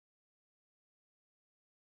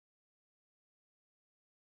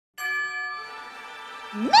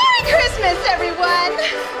Merry Christmas, everyone!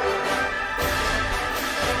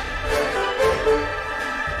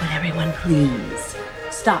 Would everyone please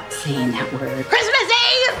stop saying that word? Christmas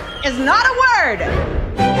Eve is not a word!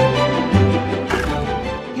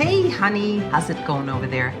 Hey, honey, how's it going over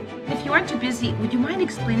there? If you aren't too busy, would you mind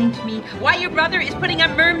explaining to me why your brother is putting a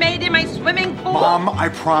mermaid in my swimming pool? Mom, I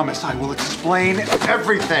promise I will explain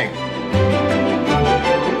everything.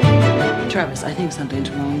 Travis, I think something's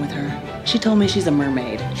wrong with her. She told me she's a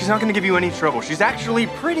mermaid. She's not gonna give you any trouble. She's actually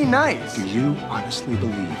pretty nice. Do you honestly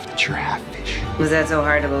believe that you're half fish? Was that so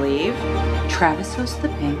hard to believe? Travis goes to the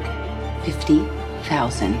bank,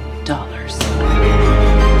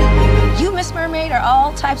 $50,000. You, Miss Mermaid, are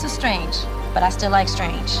all types of strange, but I still like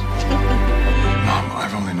strange. Mom,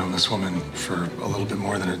 I've only known this woman for a little bit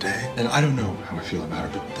more than a day, and I don't know how I feel about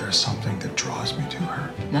her, but there's something that draws me to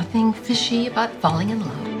her. Nothing fishy about falling in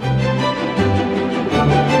love.